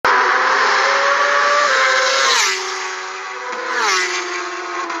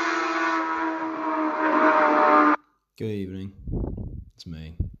Good evening. It's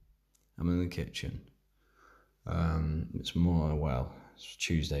me. I'm in the kitchen. It's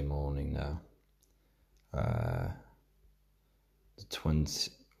Tuesday morning now. The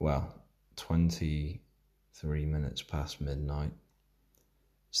 23 minutes past midnight.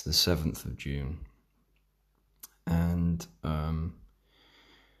 It's the 7th of June. And I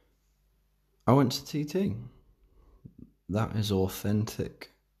went to TT. That is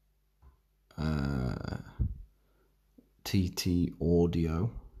authentic TT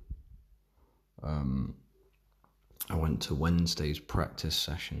audio. I went to Wednesday's practice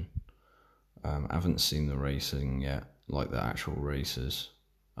session. I haven't seen the racing yet, like the actual races.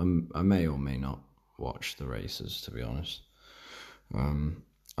 I may or may not watch the races, to be honest. I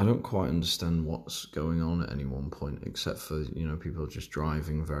don't quite understand what's going on at any one point, except for, people just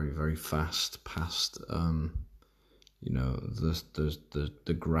driving very, very fast past, the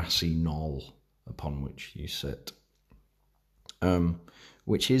grassy knoll upon which you sit,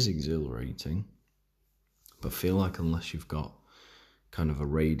 which is exhilarating, but I feel like unless you've got kind of a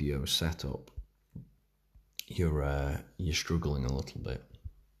radio setup, you're struggling a little bit.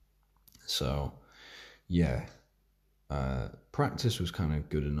 So, yeah, practice was kind of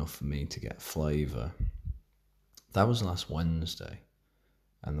good enough for me to get flavour. That was last Wednesday,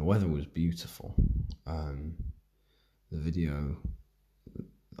 and the weather was beautiful. The video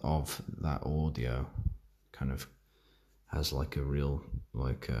of that audio kind of has like a real,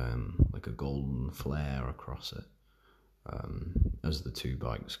 like a golden flare across it as the two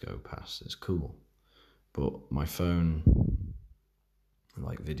bikes go past. It's cool. But my phone,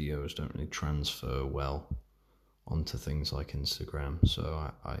 like, videos don't really transfer well onto things like Instagram,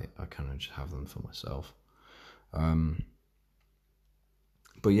 so I kind of just have them for myself.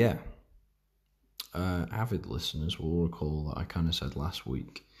 But yeah, avid listeners will recall that I kind of said last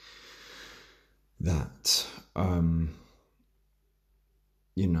week that,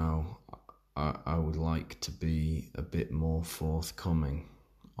 I would like to be a bit more forthcoming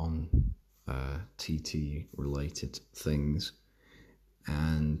on TT related things,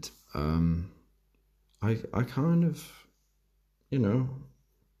 and I kind of,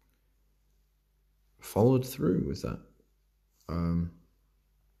 followed through with that.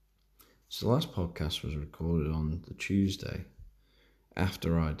 So the last podcast was recorded on the Tuesday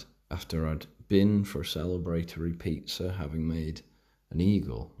after I'd been for celebratory pizza, having made an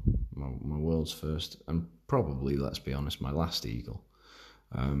eagle, my world's first, and probably, let's be honest, my last eagle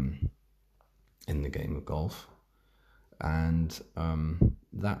in the game of golf. And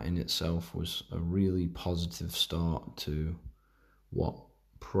that in itself was a really positive start to what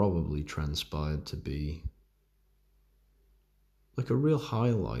probably transpired to be like a real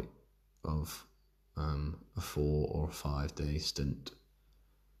highlight of a 4 or 5 day stint.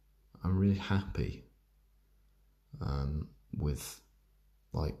 I'm really happy with,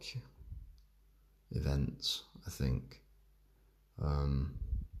 like, events, I think,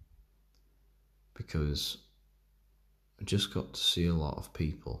 because I just got to see a lot of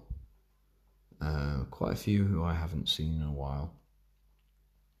people, quite a few who I haven't seen in a while,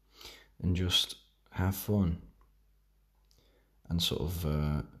 and just have fun and sort of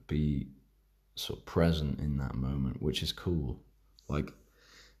be sort of present in that moment, which is cool. Like,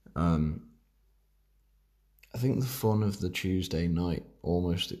 I think the fun of the Tuesday night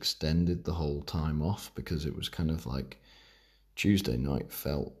almost extended the whole time off, because it was kind of like Tuesday night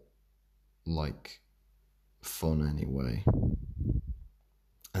felt like fun anyway.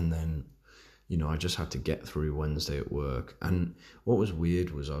 And then, I just had to get through Wednesday at work. And what was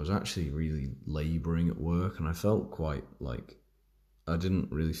weird was I was actually really labouring at work, and I felt quite like I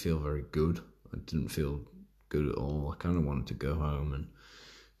didn't really feel very good. I didn't feel good at all. I kind of wanted to go home and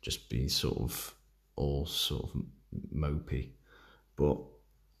just be sort of mopey. But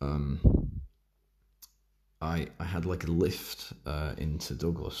I had like a lift into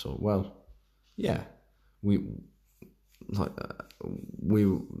Douglas. So, well, yeah, one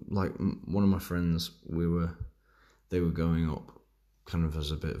of my friends, they were going up kind of as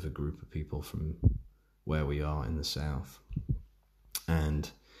a bit of a group of people from where we are in the south,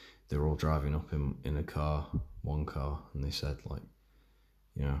 and they were all driving up in a car, one car, and they said, like,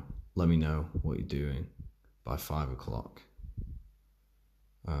 let me know what you're doing by 5 o'clock.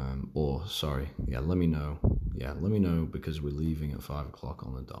 Let me know because we're leaving at 5 o'clock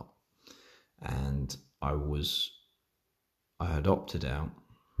on the dot. And I had opted out,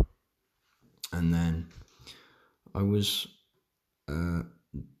 and then there was a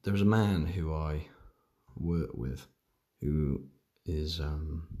man who I work with who is I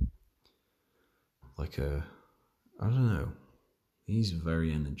don't know, he's a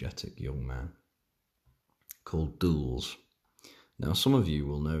very energetic young man, called Duels. Now, some of you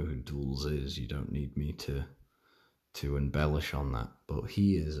will know who Duels is. You don't need me to embellish on that, but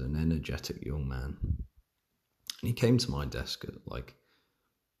he is an energetic young man. And he came to my desk at like,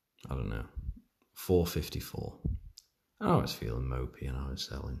 I don't know, 4:54. And I was feeling mopey, and I was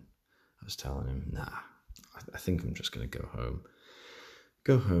telling him, nah, I think I'm just going to go home.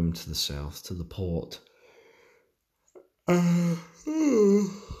 Go home to the south, to the port.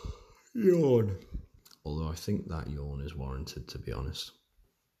 Yawn. Although I think that yawn is warranted, to be honest.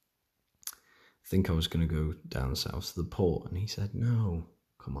 I think I was going to go down south to the port, and he said, no,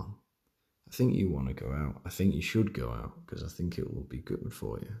 come on. I think you want to go out. I think you should go out, because I think it will be good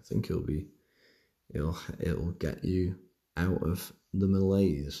for you. I think it'll get you out of the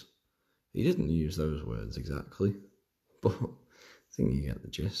malaise. He didn't use those words exactly, but I think you get the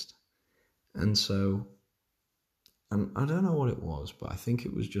gist. And so, and I don't know what it was, but I think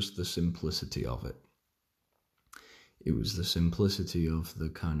it was just the simplicity of it. It was the simplicity of the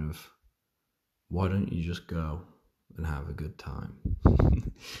kind of, why don't you just go and have a good time?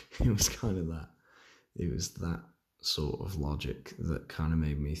 It was kind of that. It was that sort of logic that kind of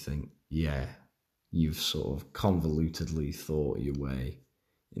made me think, yeah, you've sort of convolutedly thought your way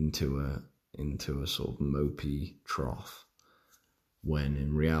into a sort of mopey trough, when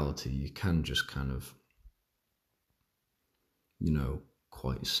in reality you can just kind of,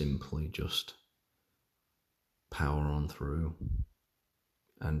 quite simply just power on through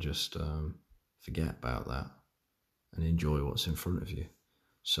and just forget about that and enjoy what's in front of you.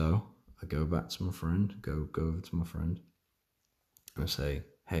 So I go back to my friend, go over to my friend, and I say,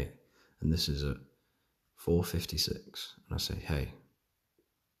 hey, and this is at 4:56, and I say, hey,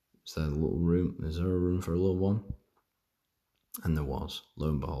 is there a little room? Is there a room for a little one? And there was. Lo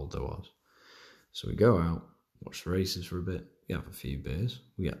and behold, there was. So we go out, watch the races for a bit, we have a few beers,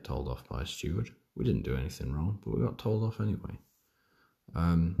 we get told off by a steward. We didn't do anything wrong, but we got told off anyway.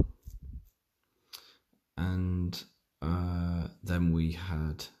 And then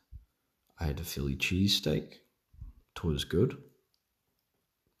I had a Philly cheesesteak. It was good.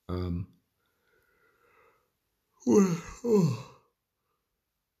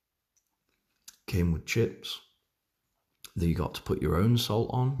 Came with chips that you got to put your own salt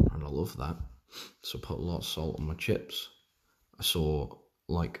on, and I love that. So I put a lot of salt on my chips. I saw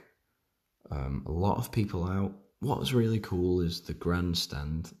a lot of people out. What was really cool is the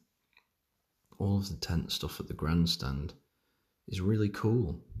grandstand. All of the tent stuff at the grandstand is really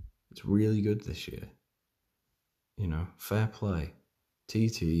cool. It's really good this year. Fair play.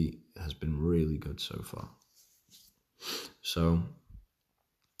 TT has been really good so far. So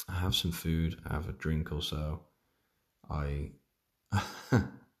I have some food, I have a drink or so. I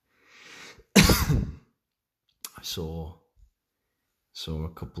saw a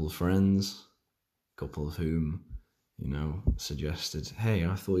couple of friends, a couple of whom, suggested, hey,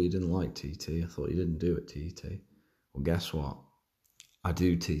 I thought you didn't like TT. I thought you didn't do it, TT. Well, guess what? I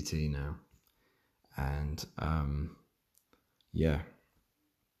do TT now. And, yeah.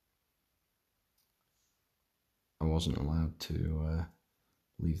 I wasn't allowed to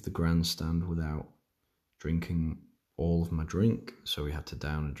leave the grandstand without drinking all of my drink, so we had to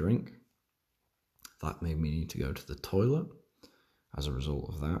down a drink. That made me need to go to the toilet. As a result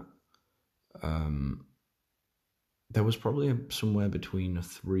of that, there was probably somewhere between a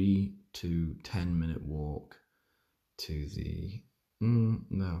 3 to 10 minute walk to the...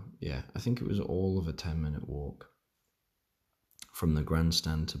 I think it was all of a 10-minute walk from the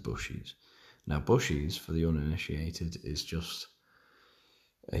grandstand to Bushies. Now, Bushies, for the uninitiated, is just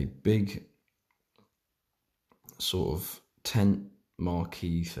a big sort of tent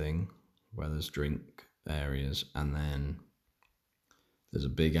marquee thing where there's drink areas, and then there's a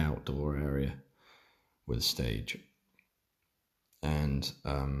big outdoor area with a stage. And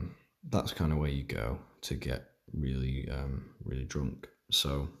that's kind of where you go to get really drunk.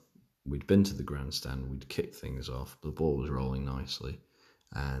 So we'd been to the grandstand, we'd kicked things off, the ball was rolling nicely,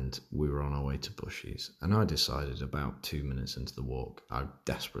 and we were on our way to Bushies. And I decided about 2 minutes into the walk, I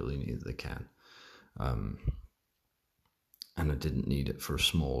desperately needed the can. And I didn't need it for a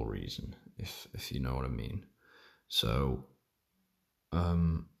small reason, if you know what I mean. So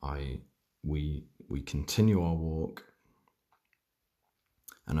we continue our walk,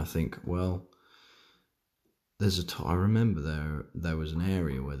 and I think, well, I remember there was an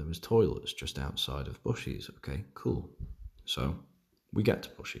area where there was toilets just outside of Bushies. Okay, cool. So we get to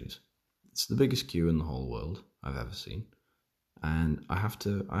Bushies. It's the biggest queue in the whole world I've ever seen, and I have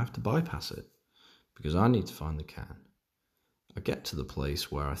to bypass it because I need to find the can. I get to the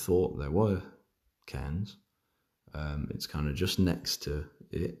place where I thought there were cans. It's kind of just next to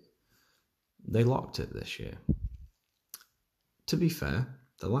it. they locked it this year. To be fair,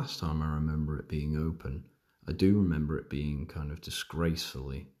 the last time I remember it being open, I do remember it being kind of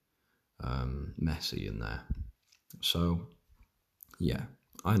disgracefully messy in there. So, yeah,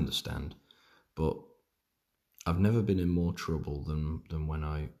 I understand, but I've never been in more trouble than when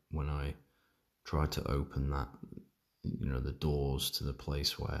I tried to open that, the doors to the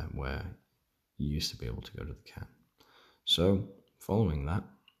place where you used to be able to go to the can. So, following that,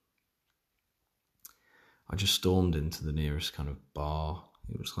 I just stormed into the nearest kind of bar.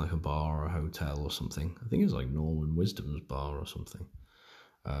 It was like a bar or a hotel or something. I think it was like Norman Wisdom's bar or something.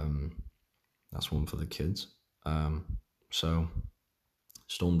 That's one for the kids. So,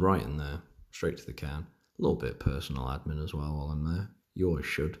 stormed right in there, straight to the can. A little bit of personal admin as well while I'm there. You always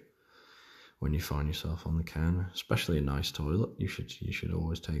should when you find yourself on the can, especially a nice toilet. You should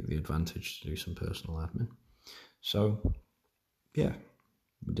always take the advantage to do some personal admin. So, yeah,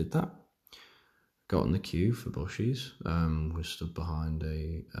 we did that. Got in the queue for Bushies. We stood behind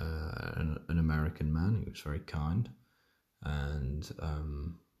an American man who was very kind, and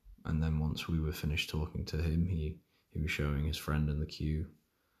then once we were finished talking to him, he was showing his friend in the queue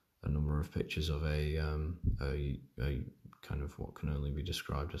a number of pictures of a kind of what can only be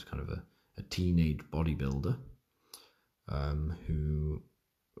described as kind of a teenage bodybuilder, who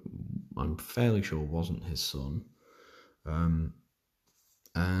I'm fairly sure wasn't his son,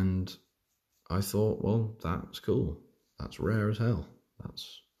 and I thought, well, that's cool. That's rare as hell.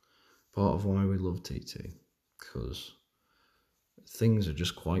 That's part of why we love TT, because things are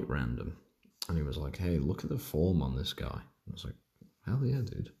just quite random. And he was like, hey, look at the form on this guy. I was like, hell yeah,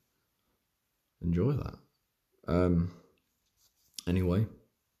 dude. Enjoy that. Anyway,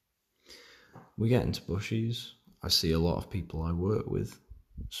 we get into Bushies. I see a lot of people I work with,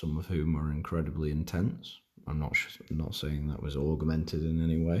 some of whom are incredibly intense. I'm not saying that was augmented in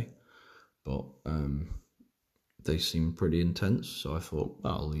any way, but they seem pretty intense, so I thought,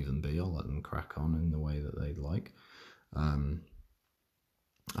 well, I'll leave them be. I'll let them crack on in the way that they'd like. I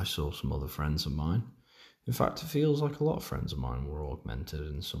saw some other friends of mine. In fact, it feels like a lot of friends of mine were augmented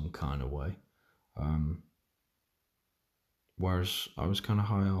in some kind of way. Whereas I was kind of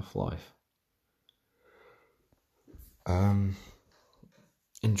high off life.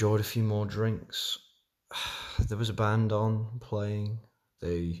 Enjoyed a few more drinks. There was a band on playing.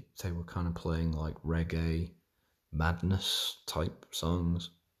 They were kind of playing like reggae, madness type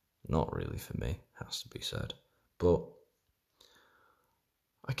songs. Not really for me, has to be said. But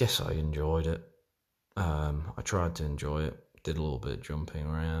I guess I enjoyed it. I tried to enjoy it. Did a little bit of jumping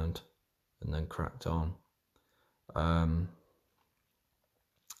around and then cracked on.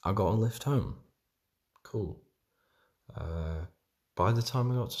 I got a lift home. Cool. By the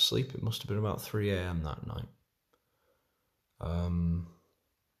time I got to sleep, it must have been about 3 a.m. that night.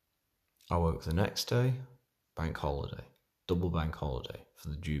 I woke the next day, bank holiday, double bank holiday for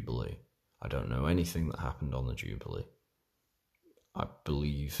the Jubilee. I don't know anything that happened on the Jubilee. I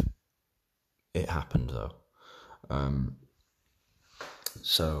believe it happened though.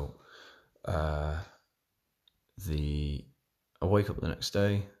 I wake up the next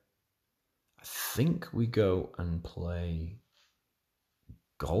day. I think we go and play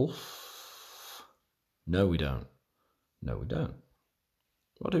golf. No, we don't.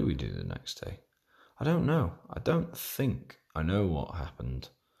 What do we do the next day? I don't know. I don't think I know what happened.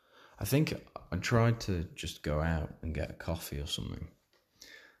 I think I tried to just go out and get a coffee or something.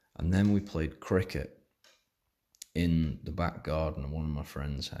 And then we played cricket in the back garden of one of my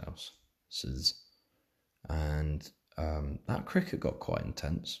friend's houses. And that cricket got quite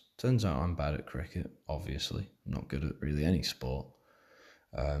intense. Turns out I'm bad at cricket, obviously. I'm not good at really any sport.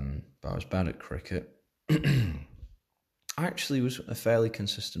 But I was bad at cricket. I actually was a fairly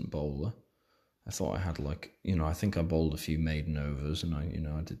consistent bowler. I thought I had I think I bowled a few maiden overs, and I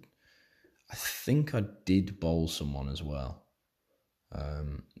think I did bowl someone as well.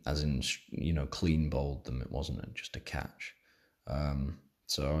 As in, clean bowled them. It wasn't just a catch.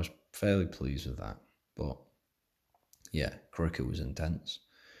 So I was fairly pleased with that. But yeah, cricket was intense.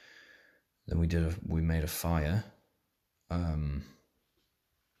 Then we made a fire, in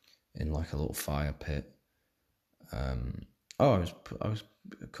like a little fire pit. I was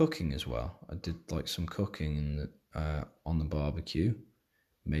cooking as well. I did like some cooking on the barbecue.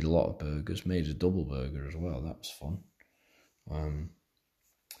 Made a lot of burgers. Made a double burger as well. That was fun.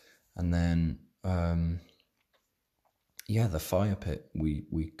 And then the fire pit.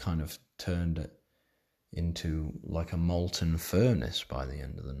 We kind of turned it into like a molten furnace by the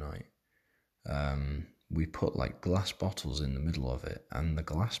end of the night. We put like glass bottles in the middle of it, and the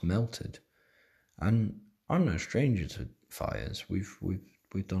glass melted. And I'm no stranger to fires. We've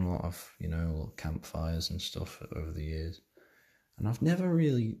we've done a lot of, little campfires and stuff over the years. And I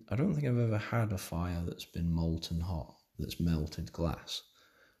don't think I've ever had a fire that's been molten hot, that's melted glass.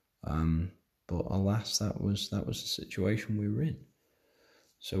 But alas, that was the situation we were in.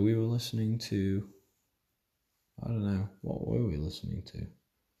 So we were listening to, I don't know, what were we listening to?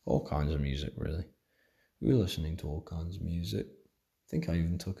 All kinds of music, really. We were listening to all kinds of music. I think I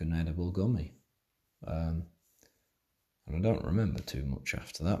even took an edible gummy. And I don't remember too much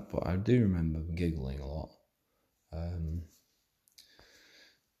after that, but I do remember giggling a lot. And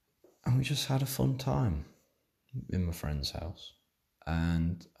we just had a fun time in my friend's house.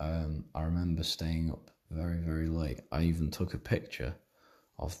 And I remember staying up very, very late. I even took a picture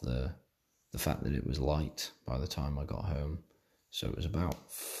of the fact that it was light by the time I got home. So it was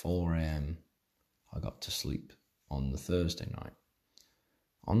about 4 a.m. I got to sleep on the Thursday night.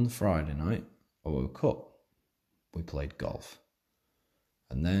 On the Friday night, I woke up. We played golf.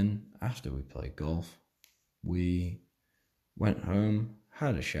 And then, after we played golf, we went home,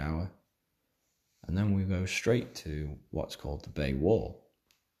 had a shower, and then we go straight to what's called the Bay Wall.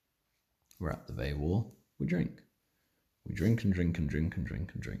 We're at the Bay Wall, we drink. We drink and drink and drink and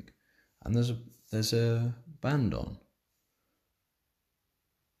drink and drink. And there's a band on.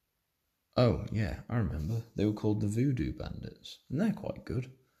 Oh, yeah, I remember. They were called the Voodoo Bandits, and they're quite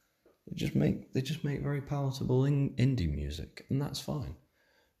good. They just make very palatable indie music, and that's fine.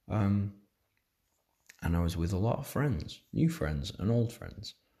 And I was with a lot of friends, new friends and old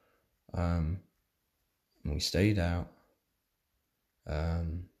friends. And we stayed out.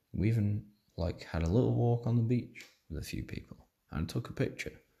 We even had a little walk on the beach with a few people and took a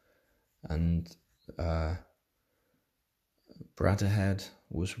picture. And Brad ahead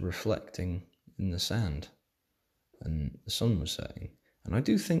was reflecting in the sand, and the sun was setting. And I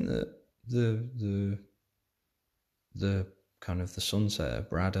do think that the kind of the sunset at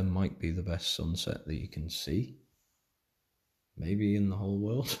Bradda might be the best sunset that you can see, maybe in the whole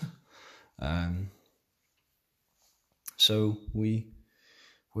world. So we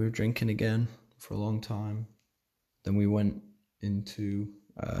were drinking again for a long time. Then we went into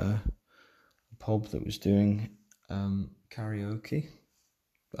a pub that was doing karaoke.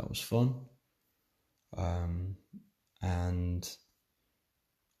 That was fun. And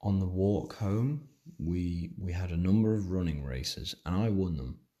on the walk home, we had a number of running races, and I won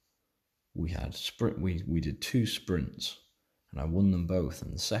them. We had we did 2 sprints, and I won them both.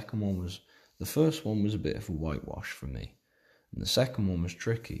 And the first one was a bit of a whitewash for me, and the second one was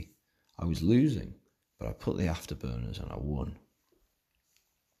tricky. I was losing, but I put the afterburners and I won.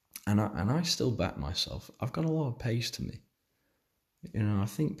 And I still back myself. I've got a lot of pace to me. I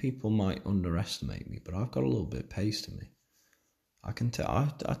think people might underestimate me, but I've got a little bit of pace to me. I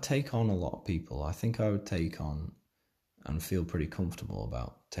take on a lot of people. I think I would take on and feel pretty comfortable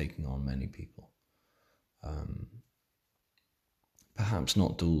about taking on many people. Perhaps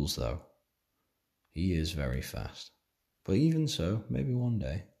not Dools, though. He is very fast. But even so, maybe one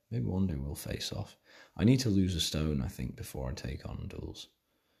day we'll face off. I need to lose a stone, I think, before I take on Dools.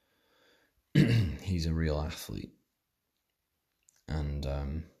 He's a real athlete. And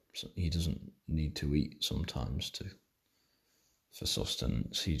so he doesn't need to eat sometimes for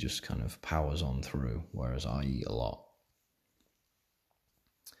sustenance. He just kind of powers on through, whereas I eat a lot.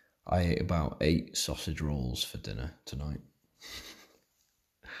 I ate about 8 sausage rolls for dinner tonight.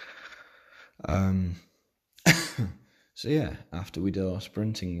 So yeah, after we did our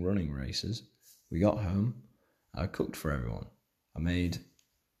sprinting running races, we got home. I cooked for everyone. I made,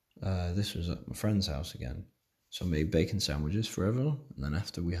 this was at my friend's house again, so I made bacon sandwiches for everyone. And then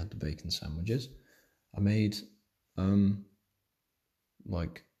after we had the bacon sandwiches, I made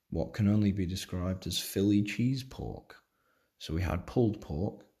what can only be described as Philly cheese pork. So we had pulled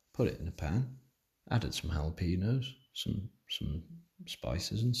pork, put it in a pan, added some jalapenos, some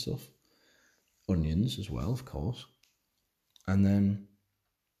spices and stuff, onions as well, of course, and then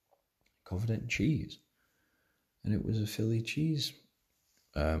covered it in cheese. And it was a Philly cheese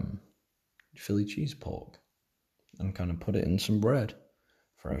pork, and kind of put it in some bread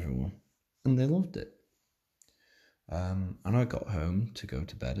for everyone, and they loved it. And I got home to go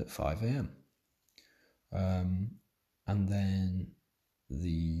to bed at 5 a.m. And then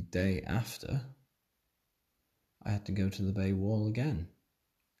the day after, I had to go to the Bay Wall again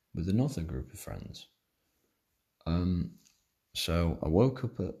with another group of friends. So I woke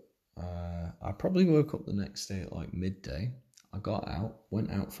up I probably woke up the next day at midday. I got out,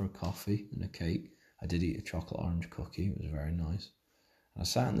 went out for a coffee and a cake. I did eat a chocolate orange cookie, it was very nice. I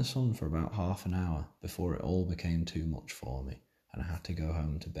sat in the sun for about half an hour before it all became too much for me, and I had to go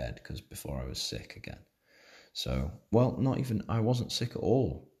home to bed before I was sick again. So, well, not even, I wasn't sick at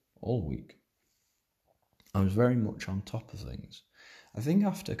all week. I was very much on top of things. I think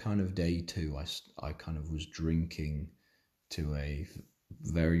after kind of day 2, I kind of was drinking to a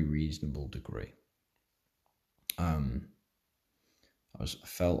very reasonable degree. I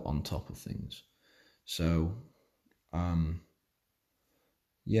felt on top of things. So,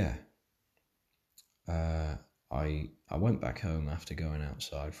 yeah. I went back home after going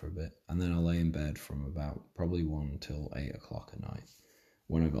outside for a bit, and then I lay in bed from about probably 1 till 8 o'clock at night.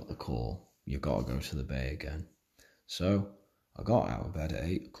 When I got the call, you gotta go to the bay again. So I got out of bed at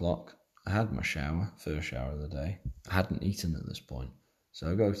 8 o'clock. I had my shower, first shower of the day. I hadn't eaten at this point,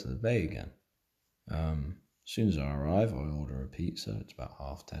 so I go to the bay again. As soon as I arrive, I order a pizza. It's about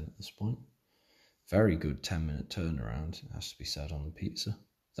 10:30 at this point. Very good 10-minute turnaround, it has to be said, on the pizza.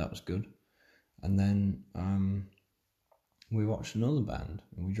 That was good. And then we watched another band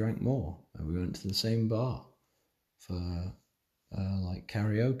and we drank more. And we went to the same bar for like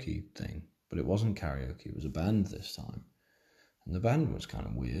karaoke thing. But it wasn't karaoke, it was a band this time. And the band was kind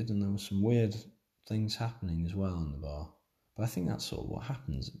of weird, and there were some weird things happening as well in the bar. But I think that's sort of what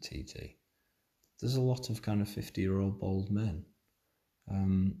happens at TT. There's a lot of kind of 50-year-old bald men.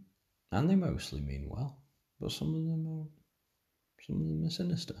 And they mostly mean well, but some of them are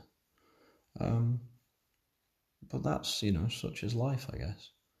sinister. But that's, such is life, I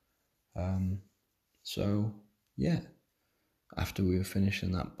guess. So, yeah. After we were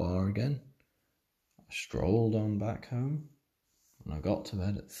finishing that bar again, I strolled on back home, and I got to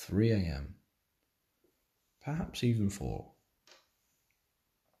bed at 3 a.m. Perhaps even 4.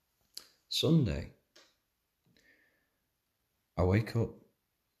 Sunday, I wake up,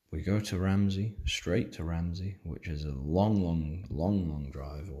 we go to Ramsey, straight to Ramsey, which is a long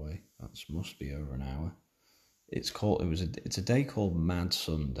drive away. That must be over an hour. It's a day called Mad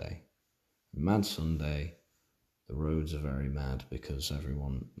Sunday. Mad Sunday, the roads are very mad because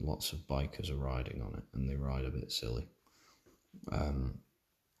lots of bikers are riding on it, and they ride a bit silly.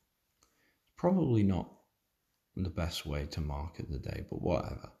 Probably not the best way to market the day, but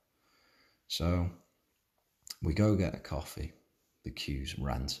whatever. So we go get a coffee. The queue's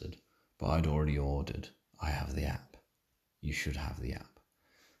rancid, but I'd already ordered. I have the app. You should have the app.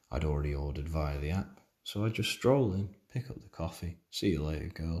 I'd already ordered via the app, so I just stroll in, pick up the coffee. See you later,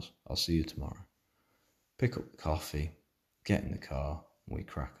 girls. I'll see you tomorrow. Pick up the coffee, get in the car, we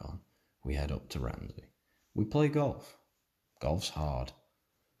crack on. We head up to Ramsey. We play golf. Golf's hard.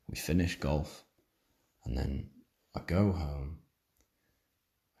 We finish golf, and then I go home.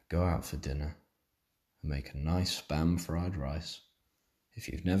 I go out for dinner and make a nice Spam fried rice. If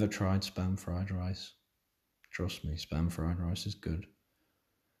you've never tried Spam fried rice, trust me, Spam fried rice is good.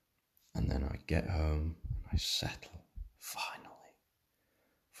 And then I get home and I settle, finally,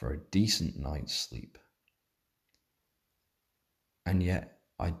 for a decent night's sleep. And yet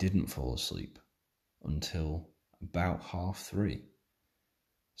I didn't fall asleep until about 3:30.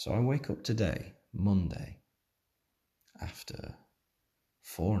 So I wake up today, Monday, after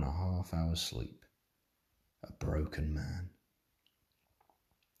 4.5 hours sleep, a broken man.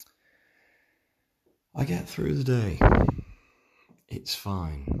 I get through the day. It's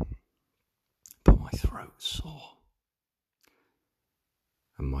fine. But my throat's sore.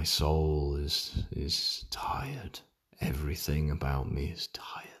 And my soul is tired. Everything about me is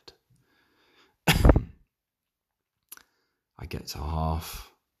tired. I get to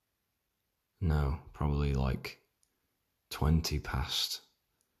probably like 20 past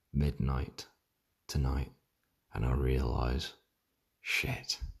midnight tonight, and I realise,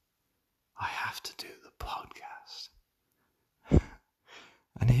 shit, I have to do the podcast.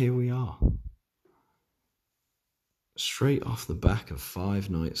 And here we are. Straight off the back of 5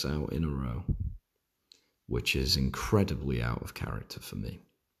 nights out in a row, which is incredibly out of character for me.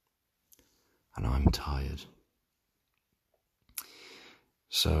 And I'm tired.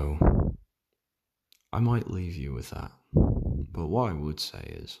 So, I might leave you with that. But what I would say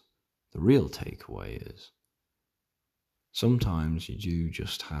is, the real takeaway is, sometimes you do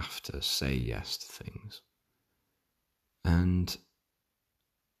just have to say yes to things. And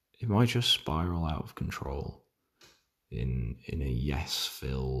it might just spiral out of control in a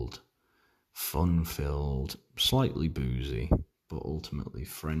yes-filled, fun-filled, slightly boozy, but ultimately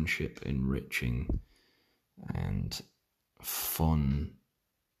friendship-enriching and fun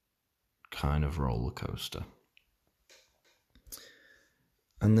kind of roller coaster.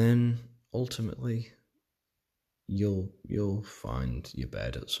 And then ultimately you'll find your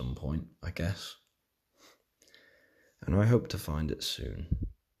bed at some point, I guess. And I hope to find it soon,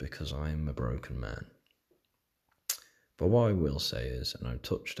 because I am a broken man. But what I will say is, and I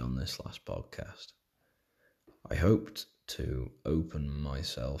touched on this last podcast, I hoped to open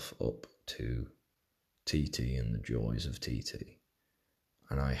myself up to TT and the joys of TT.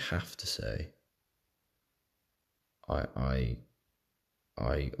 And I have to say, I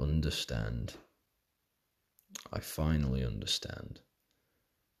understand. I finally understand.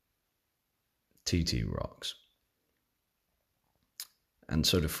 TT rocks. And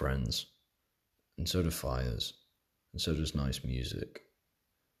so do Friends. And so do Fires. And so does nice music.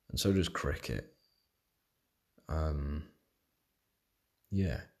 And so does cricket.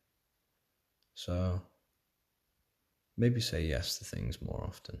 Yeah. So, maybe say yes to things more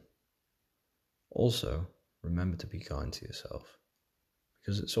often. Also, remember to be kind to yourself,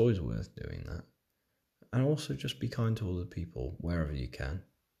 because it's always worth doing that. And also just be kind to other people wherever you can.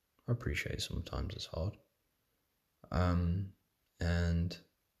 I appreciate sometimes it's hard. And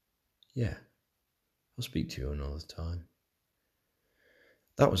yeah, I'll speak to you another time.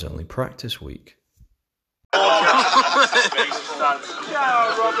 That was only practice week.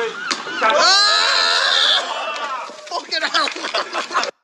 Yeah, Robbie.